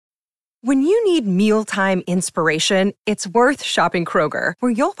When you need mealtime inspiration, it's worth shopping Kroger,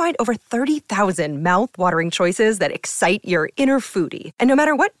 where you'll find over 30,000 mouth-watering choices that excite your inner foodie. And no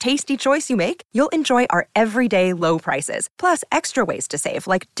matter what tasty choice you make, you'll enjoy our everyday low prices, plus extra ways to save,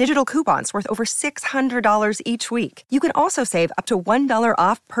 like digital coupons worth over $600 each week. You can also save up to $1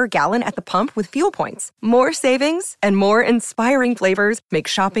 off per gallon at the pump with fuel points. More savings and more inspiring flavors make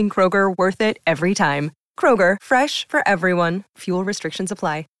shopping Kroger worth it every time. Kroger, fresh for everyone. Fuel restrictions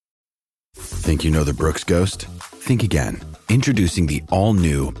apply. Think you know the Brooks Ghost? Think again. Introducing the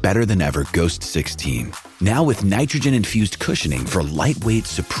all-new, better-than-ever Ghost 16. Now with nitrogen-infused cushioning for lightweight,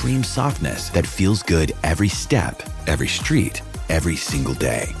 supreme softness that feels good every step, every street, every single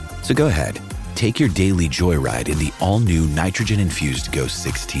day. So go ahead, take your daily joyride in the all-new nitrogen-infused Ghost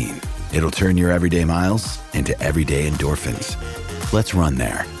 16. It'll turn your everyday miles into everyday endorphins. Let's run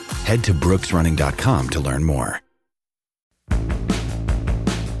there. Head to brooksrunning.com to learn more.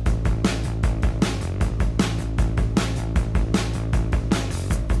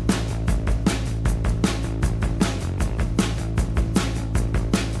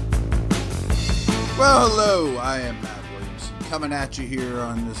 Well, hello, I am Matt Williams, coming at you here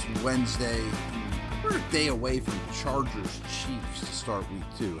on this Wednesday. We're a day away from Chargers-Chiefs to start week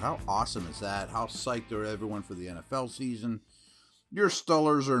 2. How awesome is that? How psyched are everyone for the NFL season? Your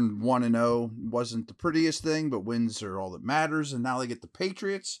Steelers are 1-0. Wasn't the prettiest thing, but wins are all that matters, and now they get the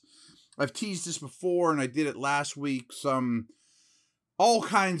Patriots. I've teased this before, and I did it last week, all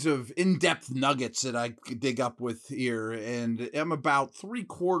kinds of in-depth nuggets that I could dig up with here, and I'm about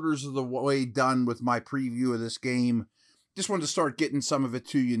 3/4 of the way done with my preview of this game. Just wanted to start getting some of it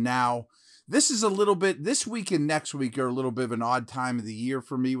to you now. This week and next week are a little bit of an odd time of the year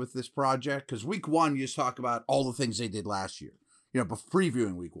for me with this project, because week 1, you just talk about all the things they did last year,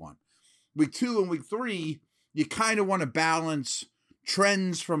 previewing week 1. Week 2 and week 3, you kind of want to balance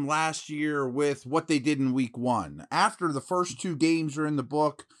trends from last year with what they did in week 1. After the first 2 games are in the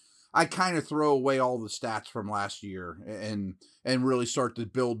book, I kind of throw away all the stats from last year and really start to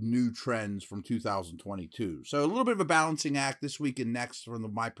build new trends from 2022. So a little bit of a balancing act this week and next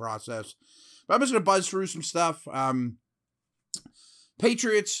from my process. But I'm just going to buzz through some stuff.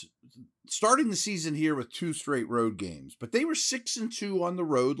 Patriots starting the season here with 2 straight road games, but they were 6-2 on the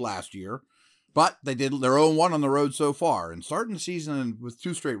road last year. But they did their own 1 on the road so far. And starting the season with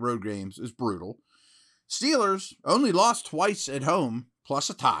 2 straight road games is brutal. Steelers only lost twice at home, plus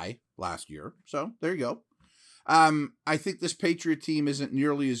a tie last year. So there you go. I think this Patriot team isn't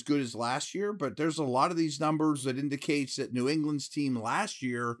nearly as good as last year, but there's a lot of these numbers that indicates that New England's team last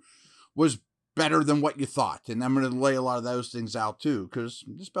year was better than what you thought. And I'm going to lay a lot of those things out too, because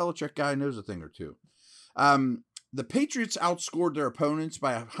this Belichick guy knows a thing or two. The Patriots outscored their opponents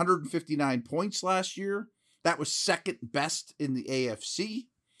by 159 points last year. That was second best in the AFC.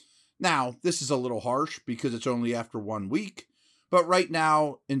 Now, this is a little harsh because it's only after 1 week. But right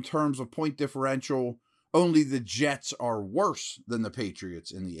now, in terms of point differential, only the Jets are worse than the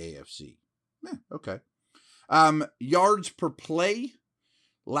Patriots in the AFC. Okay. Yards per play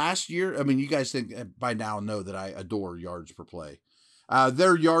last year. You guys think by now know that I adore yards per play.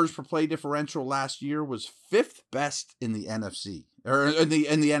 Their yards per play differential last year was 5th best in the NFC, or in the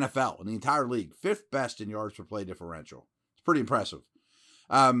NFL, in the entire league. 5th best in yards per play differential. It's pretty impressive.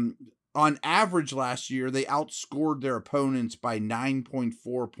 On average last year, they outscored their opponents by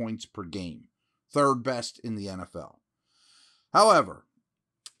 9.4 points per game. 3rd best in the NFL. However,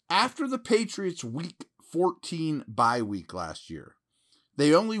 after the Patriots' week 14 bye week last year,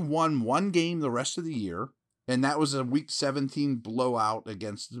 they only won 1 game the rest of the year. And that was a week 17 blowout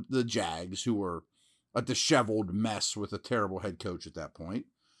against the Jags, who were a disheveled mess with a terrible head coach at that point.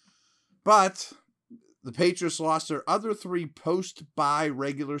 But the Patriots lost their other 3 post-bye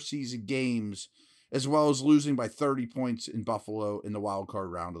regular season games, as well as losing by 30 points in Buffalo in the wild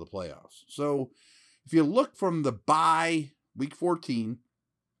card round of the playoffs. So if you look from the bye week 14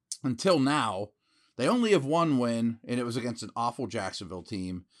 until now, they only have 1 win, and it was against an awful Jacksonville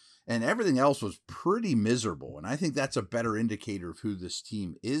team. And everything else was pretty miserable. And I think that's a better indicator of who this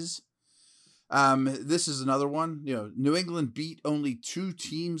team is. This is another one. New England beat only 2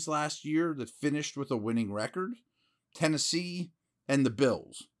 teams last year that finished with a winning record. Tennessee and the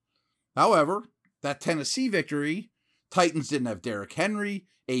Bills. However, that Tennessee victory, Titans didn't have Derrick Henry,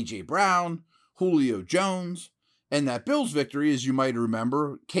 A.J. Brown, Julio Jones. And that Bills victory, as you might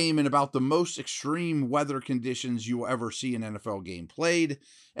remember, came in about the most extreme weather conditions you will ever see an NFL game played.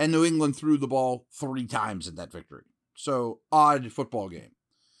 And New England threw the ball 3 times in that victory. So, odd football game.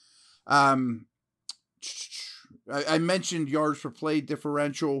 I mentioned yards per play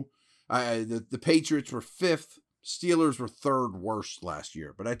differential. The Patriots were 5th. Steelers were third worst last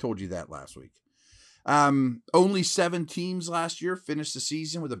year, but I told you that last week. Only 7 teams last year finished the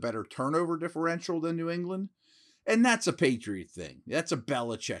season with a better turnover differential than New England. And that's a Patriot thing. That's a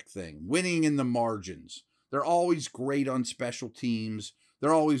Belichick thing. Winning in the margins. They're always great on special teams.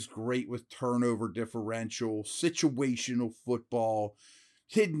 They're always great with turnover differential, situational football,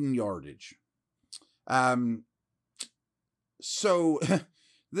 hidden yardage. So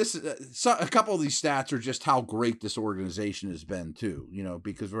a couple of these stats are just how great this organization has been too,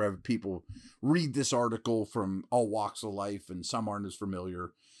 because we're having people read this article from all walks of life and some aren't as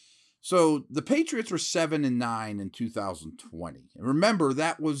familiar. So the Patriots were 7-9 in 2020. And remember,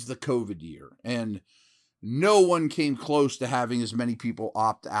 that was the COVID year, and no one came close to having as many people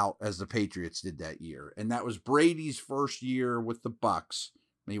opt out as the Patriots did that year. And that was Brady's first year with the Bucs.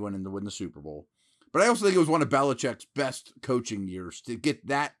 And he went in to win the Super Bowl. But I also think it was one of Belichick's best coaching years to get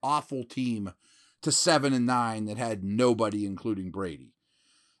that awful team to 7-9 that had nobody, including Brady.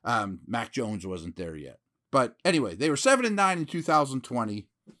 Mac Jones wasn't there yet. But anyway, they were 7-9 in 2020.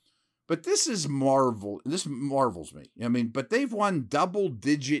 But this marvels me. But they've won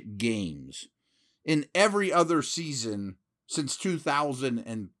double-digit games in every other season since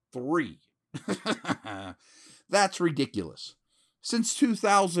 2003. That's ridiculous. Since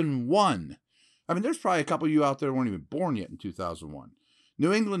 2001. There's probably a couple of you out there who weren't even born yet in 2001.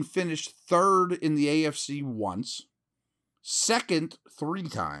 New England finished third in the AFC once, second 3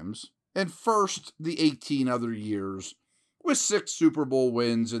 times, and first the 18 other years, with 6 Super Bowl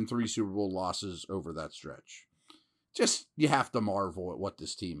wins and 3 Super Bowl losses over that stretch. Just, you have to marvel at what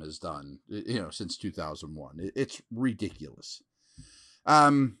this team has done, since 2001. It's ridiculous.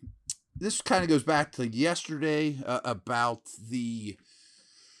 This kind of goes back to yesterday about the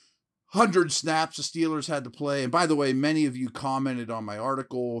 100 snaps the Steelers had to play. And by the way, many of you commented on my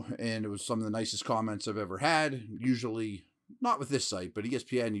article, and it was some of the nicest comments I've ever had. Usually, not with this site, but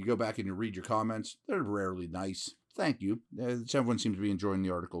ESPN, you go back and you read your comments. They're rarely nice. Thank you. Everyone seems to be enjoying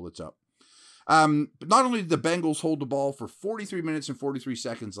the article that's up. But not only did the Bengals hold the ball for 43 minutes and 43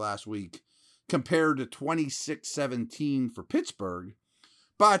 seconds last week, compared to 26-17 for Pittsburgh,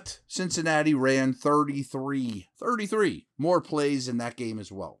 but Cincinnati ran 33 more plays in that game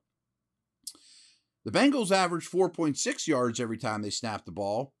as well. The Bengals averaged 4.6 yards every time they snapped the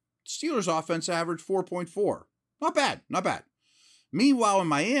ball. Steelers offense averaged 4.4. Not bad. Meanwhile, in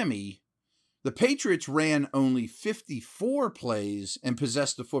Miami, the Patriots ran only 54 plays and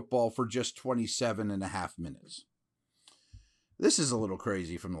possessed the football for just 27.5 minutes. This is a little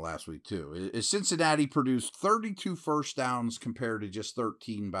crazy from the last week, too. Cincinnati produced 32 first downs compared to just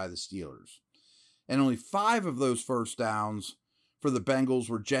 13 by the Steelers. And only 5 of those first downs for the Bengals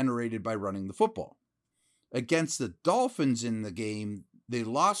were generated by running the football. Against the Dolphins in the game, they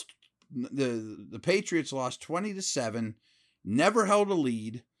lost. The Patriots lost 20-7, never held a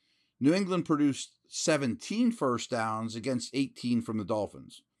lead. New England produced 17 first downs against 18 from the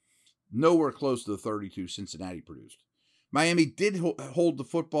Dolphins. Nowhere close to the 32 Cincinnati produced. Miami did hold the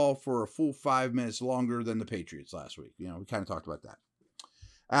football for a full 5 minutes longer than the Patriots last week. We kind of talked about that.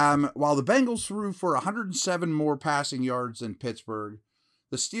 While the Bengals threw for 107 more passing yards than Pittsburgh,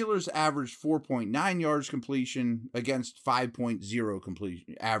 the Steelers averaged 4.9 yards completion against 5.0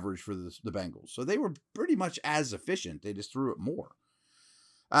 completion average for the Bengals. So they were pretty much as efficient. They just threw it more.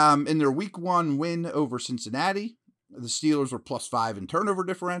 In their Week 1 win over Cincinnati, the Steelers were +5 in turnover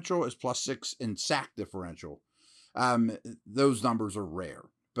differential, as +6 in sack differential. Those numbers are rare.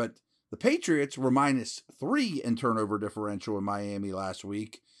 But the Patriots were -3 in turnover differential in Miami last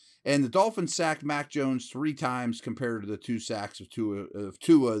week. And the Dolphins sacked Mac Jones 3 times compared to the 2 sacks of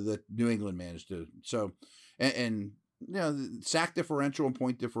Tua that New England managed to. So, the sack differential and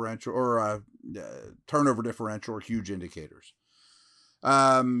point differential or turnover differential are huge indicators.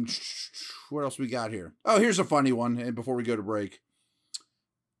 What else we got here? Oh, here's a funny one. And before we go to break,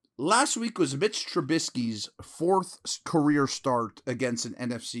 last week was Mitch Trubisky's 4th career start against an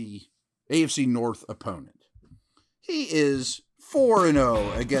AFC North opponent. He is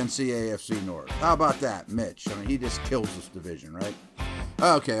 4-0 against the AFC North. How about that, Mitch? He just kills this division, right?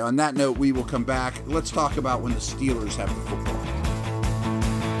 Okay, on that note, we will come back. Let's talk about when the Steelers have the football.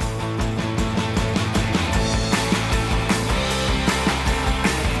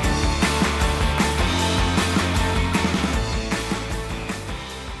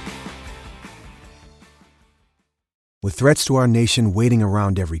 With threats to our nation waiting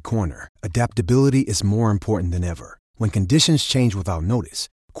around every corner, adaptability is more important than ever. When conditions change without notice,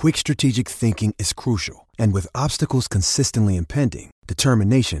 quick strategic thinking is crucial. And with obstacles consistently impending,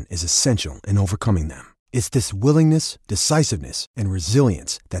 determination is essential in overcoming them. It's this willingness, decisiveness, and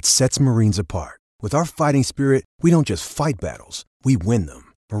resilience that sets Marines apart. With our fighting spirit, we don't just fight battles, we win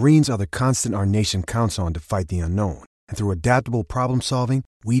them. Marines are the constant our nation counts on to fight the unknown. And through adaptable problem solving,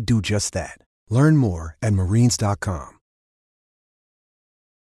 we do just that. Learn more at marines.com.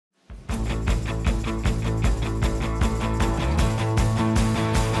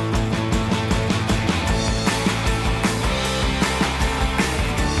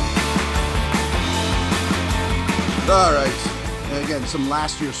 All right. Again, some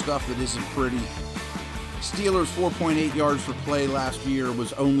last year stuff that isn't pretty. Steelers' 4.8 yards per play last year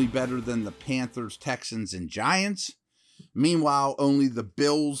was only better than the Panthers, Texans, and Giants. Meanwhile, only the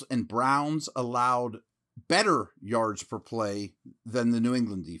Bills and Browns allowed better yards per play than the New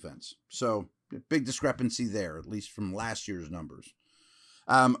England defense. So, big discrepancy there, at least from last year's numbers.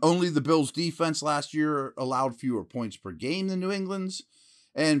 Only the Bills' defense last year allowed fewer points per game than New England's.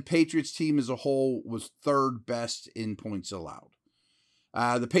 And Patriots team as a whole was third best in points allowed.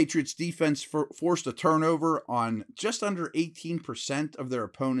 The Patriots defense forced a turnover on just under 18% of their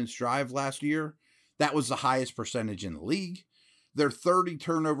opponent's drive last year. That was the highest percentage in the league. Their 30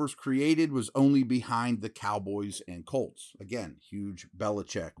 turnovers created was only behind the Cowboys and Colts. Again, huge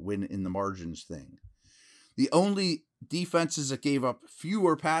Belichick win in the margins thing. The only defenses that gave up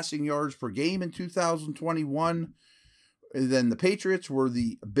fewer passing yards per game in 2021 than the Patriots were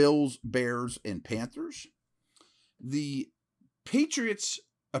the Bills, Bears, and Panthers. The Patriots'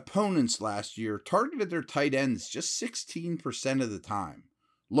 opponents last year targeted their tight ends just 16% of the time.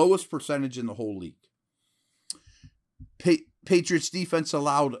 Lowest percentage in the whole league. Patriots defense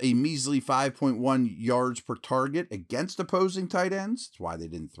allowed a measly 5.1 yards per target against opposing tight ends. That's why they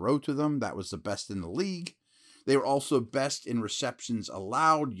didn't throw to them. That was the best in the league. They were also best in receptions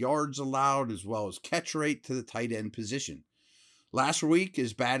allowed, yards allowed, as well as catch rate to the tight end position. Last week,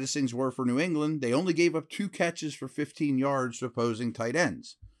 as bad as things were for New England, they only gave up 2 catches for 15 yards to opposing tight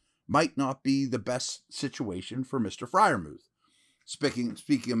ends. Might not be the best situation for Mr. Freiermuth. Speaking of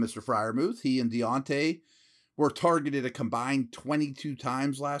Mr. Freiermuth, he and Deontay were targeted a combined 22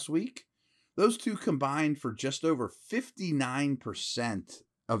 times last week. Those two combined for just over 59%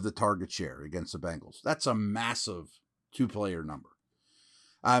 of the target share against the Bengals. That's a massive 2-player number.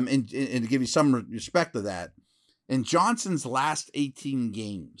 And to give you some respect to that, in Johnson's last 18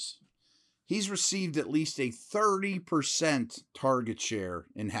 games, he's received at least a 30% target share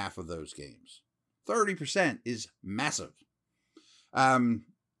in half of those games. 30% is massive. Along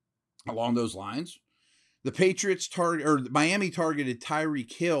those lines, the Patriots Miami targeted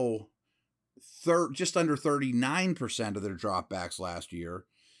Tyreek Hill just under 39% of their dropbacks last year.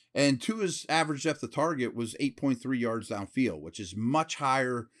 And Tua's average depth of target was 8.3 yards downfield, which is much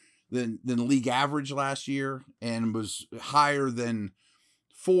higher than league average last year and was higher than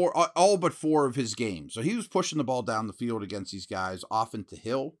all but 4 of his games. So he was pushing the ball down the field against these guys, often to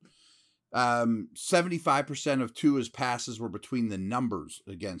Hill. 75% of Tua's passes were between the numbers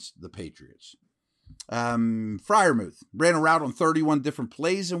against the Patriots. Freiermuth ran a route on 31 different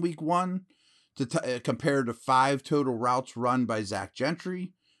plays in week 1 compared to 5 total routes run by Zach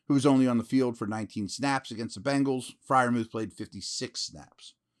Gentry, who was only on the field for 19 snaps against the Bengals. Freiermuth played 56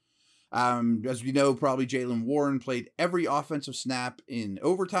 snaps. As we know, probably Jaylen Warren played every offensive snap in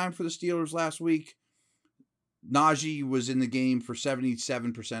overtime for the Steelers last week. Najee was in the game for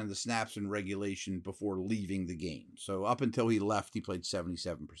 77% of the snaps in regulation before leaving the game. So up until he left, he played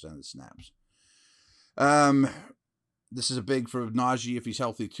 77% of the snaps. This is a big for Najee if he's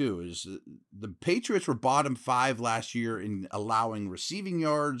healthy too. Is the Patriots were bottom 5 last year in allowing receiving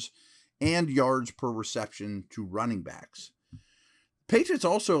yards and yards per reception to running backs. Patriots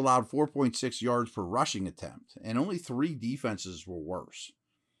also allowed 4.6 yards per rushing attempt, and only 3 defenses were worse.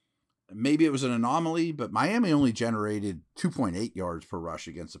 Maybe it was an anomaly, but Miami only generated 2.8 yards per rush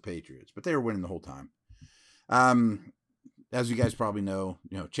against the Patriots, but they were winning the whole time. As you guys probably know,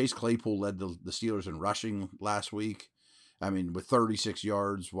 Chase Claypool led the Steelers in rushing last week. With 36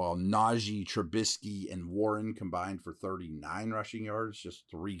 yards, while Najee, Trubisky, and Warren combined for 39 rushing yards, just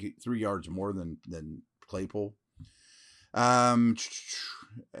three yards more than Claypool. As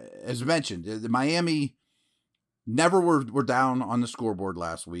mentioned, the Miami never were down on the scoreboard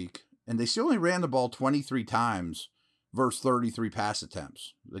last week, and they still only ran the ball 23 times versus 33 pass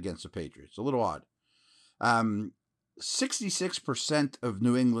attempts against the Patriots. A little odd. 66% of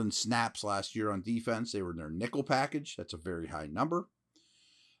New England snaps last year on defense, they were in their nickel package. That's a very high number.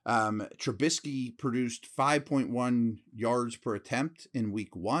 Trubisky produced 5.1 yards per attempt in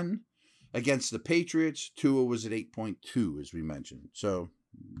week 1. Against the Patriots, Tua was at 8.2, as we mentioned. So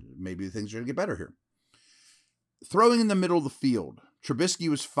maybe things are going to get better here. Throwing in the middle of the field, Trubisky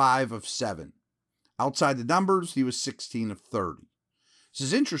was 5 of 7. Outside the numbers, he was 16 of 30. This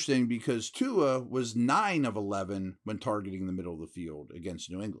is interesting because Tua was 9 of 11 when targeting the middle of the field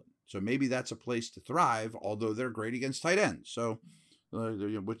against New England. So maybe that's a place to thrive, although they're great against tight ends. So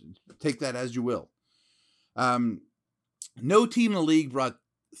take that as you will. No team in the league brought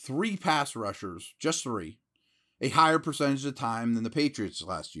 3 pass rushers, just 3, a higher percentage of the time than the Patriots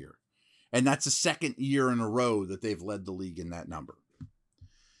last year. And that's the second year in a row that they've led the league in that number.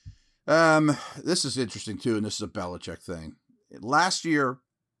 This is interesting too, and this is a Belichick thing. Last year,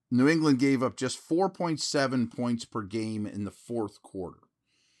 New England gave up just 4.7 points per game in the fourth quarter.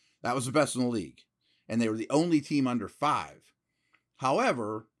 That was the best in the league, and they were the only team under 5.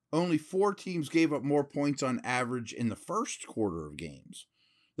 However, only 4 teams gave up more points on average in the first quarter of games.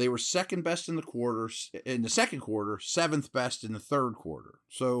 They were second best in the second quarter, 7th best in the third quarter.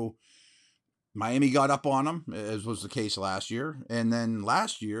 So Miami got up on them, as was the case last year. And then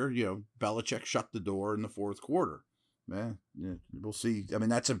last year, Belichick shut the door in the fourth quarter. We'll see. I mean,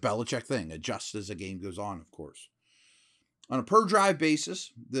 that's a Belichick thing. Adjust as the game goes on, of course. On a per drive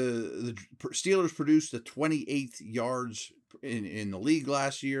basis, the Steelers produced the 28th yards in the league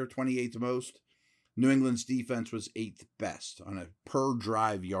last year, 28th most. New England's defense was 8th best on a per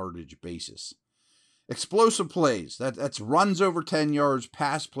drive yardage basis. Explosive plays, that's runs over 10 yards,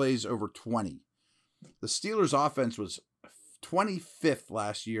 pass plays over 20. The Steelers' offense was 25th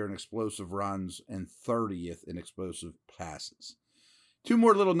last year in explosive runs and 30th in explosive passes. 2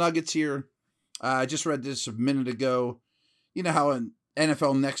 more little nuggets here. I just read this a minute ago. You know how an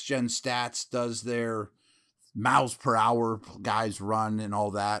NFL Next Gen Stats does their miles per hour guys run and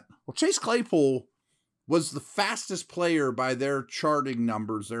all that? Well, Chase Claypool was the fastest player by their charting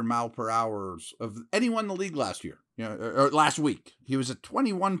numbers, their mile per hours, of anyone in the league last year, or last week. He was at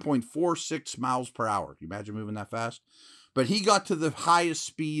 21.46 miles per hour. Can you imagine moving that fast? But he got to the highest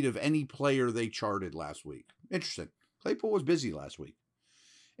speed of any player they charted last week. Interesting. Claypool was busy last week.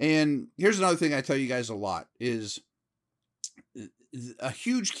 And here's another thing I tell you guys a lot is a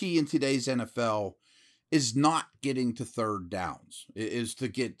huge key in today's NFL is not getting to third downs, is to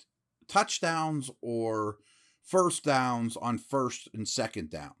get touchdowns or first downs on first and second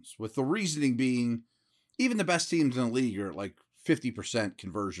downs, with the reasoning being even the best teams in the league are at like 50%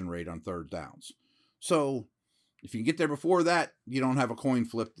 conversion rate on third downs. So if you can get there before that, you don't have a coin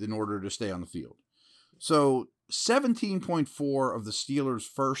flipped in order to stay on the field. So 17.4 of the Steelers'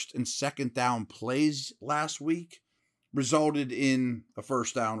 first and second down plays last week resulted in a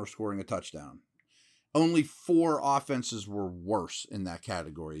first down or scoring a touchdown. Only 4 offenses were worse in that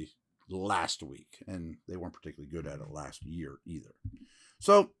category last week, and they weren't particularly good at it last year either.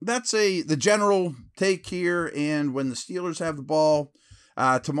 So that's the general take here. And when the Steelers have the ball,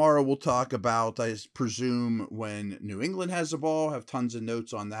 tomorrow we'll talk about, I presume, when New England has the ball. Have tons of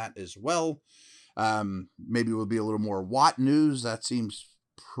notes on that as well. Maybe we'll be a little more Watt news. That seems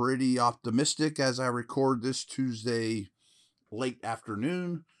pretty optimistic as I record this Tuesday late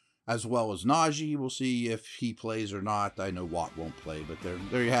afternoon, as well as Najee. We'll see if he plays or not. I know Watt won't play, but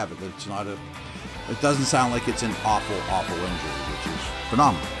there you have it. It doesn't sound like it's an awful injury, which is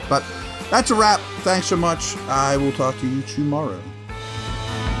phenomenal. But that's a wrap. Thanks so much. I will talk to you tomorrow.